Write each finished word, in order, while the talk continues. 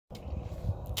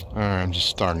Alright, I'm just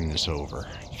starting this over.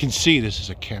 You can see this is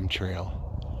a chemtrail.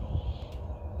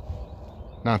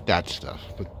 Not that stuff,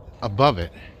 but above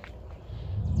it.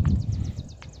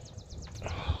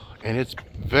 And it's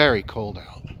very cold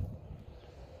out.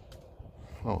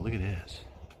 Oh, look at this.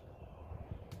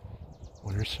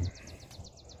 Well, there's some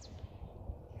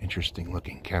interesting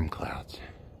looking chem clouds.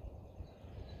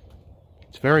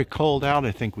 It's very cold out.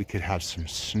 I think we could have some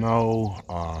snow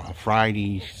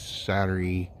Friday,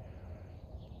 Saturday.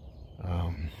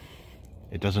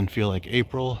 It doesn't feel like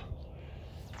April.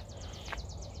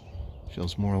 It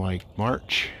feels more like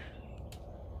March.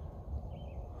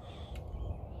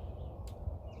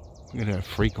 Look at that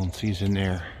frequencies in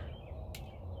there.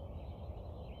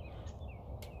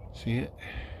 See it?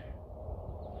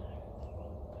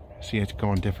 See it's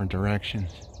going different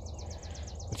directions.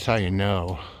 That's how you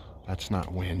know that's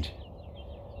not wind.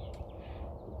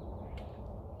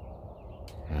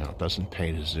 Well, it doesn't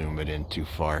pay to zoom it in too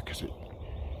far because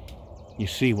you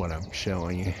see what I'm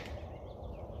showing you.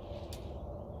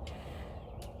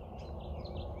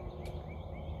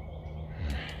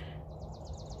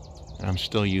 I'm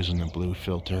still using the blue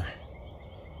filter.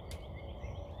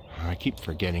 I keep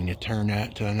forgetting to turn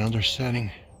that to another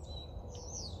setting.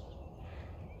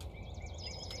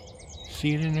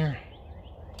 See it in there?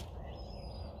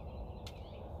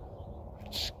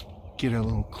 Let's get a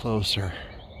little closer.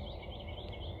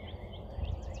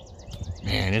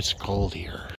 Man, it's cold here.